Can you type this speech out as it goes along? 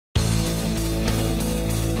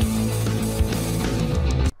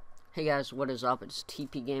Hey guys, what is up? It's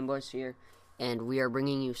TP Gameboys here, and we are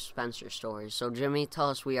bringing you Spencer stories. So Jimmy, tell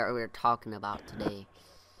us what we're talking about today.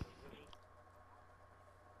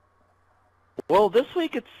 Well, this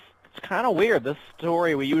week it's kind of weird. This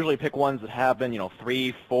story, we usually pick ones that happen,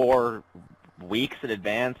 3, 4 weeks in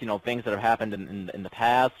advance. Things that have happened in the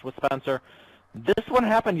past with Spencer. This one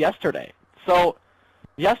happened yesterday. So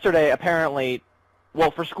yesterday, apparently, well,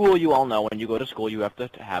 for school, you all know when you go to school, you have to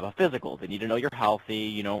have a physical. They need to know you're healthy.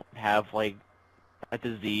 You don't have like a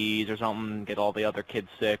disease or something. Get all the other kids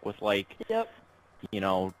sick with hepatitis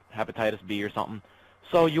B or something.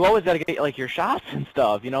 So you always got to get like your shots and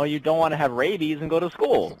stuff. You don't want to have rabies and go to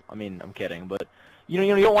school. I mean, I'm kidding, but you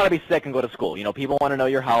don't want to be sick and go to school. People want to know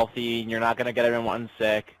you're healthy and you're not going to get everyone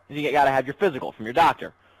sick. You got to have your physical from your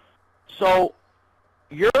doctor. So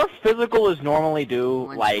your physical is normally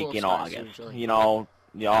due August. Usually.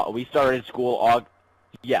 We started school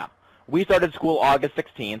we started school August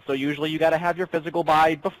 16th. So usually you got to have your physical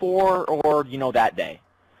by before or that day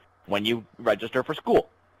when you register for school.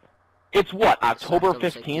 It's what, October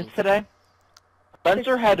 15th today?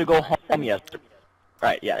 Spencer had to go home yesterday.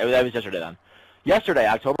 Right, yeah, that was yesterday then. Yesterday,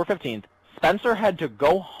 October 15th, Spencer had to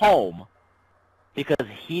go home because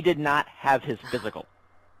he did not have his physical.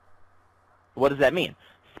 What does that mean?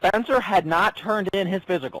 Spencer had not turned in his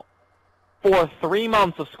physical for 3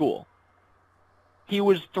 months of school. He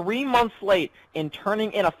was 3 months late in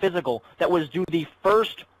turning in a physical that was due the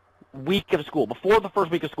first week of school, before the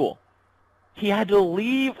first week of school. He had to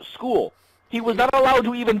leave school. He was not allowed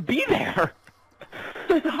to even be there.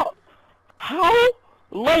 How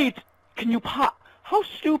late can you how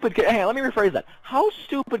stupid can, hang on, let me rephrase that. How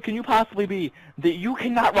stupid can you possibly be that you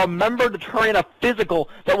cannot remember to turn in a physical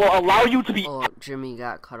that will allow you to be... Oh, Jimmy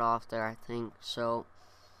got cut off there, I think. So,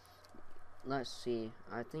 let's see.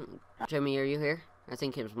 I think... Jimmy, are you here? I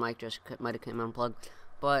think his mic just might have came unplugged.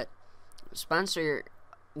 But Spencer...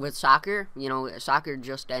 with soccer, soccer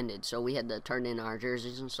just ended, so we had to turn in our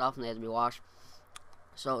jerseys and stuff, and they had to be washed.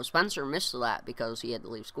 So Spencer missed that because he had to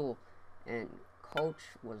leave school, and Coach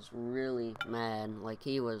was really mad. Like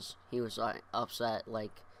he was like, upset,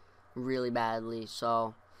 like really badly.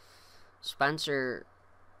 So Spencer,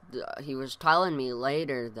 he was telling me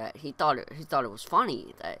later that he thought it was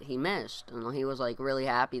funny that he missed, and he was like really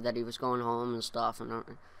happy that he was going home and stuff, and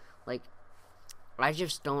like. I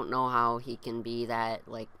just don't know how he can be that,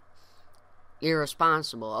 like,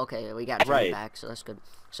 irresponsible. Okay, we got Jimmy back, so that's good.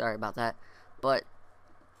 Sorry about that. But,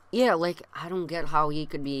 yeah, like, I don't get how he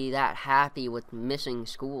could be that happy with missing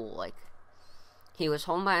school. Like, he was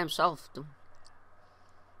home by himself.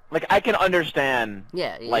 Like, I can understand,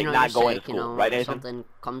 not going to school, right, Nathan? Something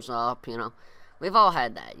comes up, We've all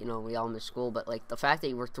had that, we all miss school. But, like, the fact that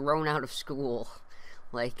you were thrown out of school,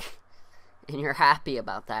 like, and you're happy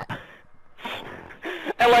about that.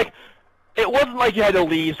 And, like, it wasn't like you had to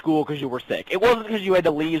leave school because you were sick. It wasn't because you had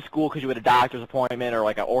to leave school because you had a doctor's appointment or,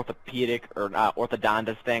 like, an orthopedic or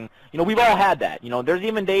orthodontist thing. We've all had that. There's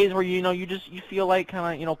even days where, you feel like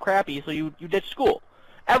kind of, crappy, so you ditch school.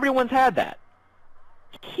 Everyone's had that.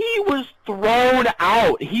 He was thrown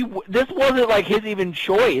out. This wasn't, like, his even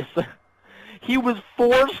choice. He was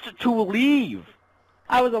forced to leave.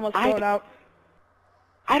 I was almost thrown out.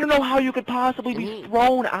 I don't know how you could possibly be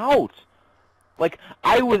thrown out. Like,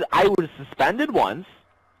 I was suspended once,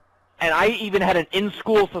 and I even had an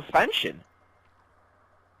in-school suspension.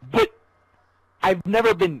 But I've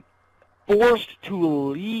never been forced to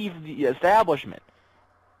leave the establishment.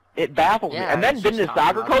 It baffles me. And then didn't his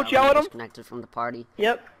soccer coach yell at him? Disconnected from the party.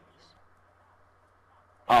 Yep.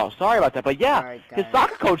 Oh, sorry about that. But yeah, right, his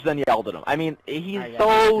soccer coach then yelled at him. I mean, he's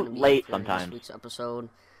so late sometimes. This week's episode.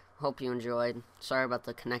 Hope you enjoyed. Sorry about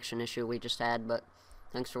the connection issue we just had, but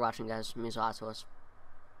thanks for watching, guys. It means a lot to us.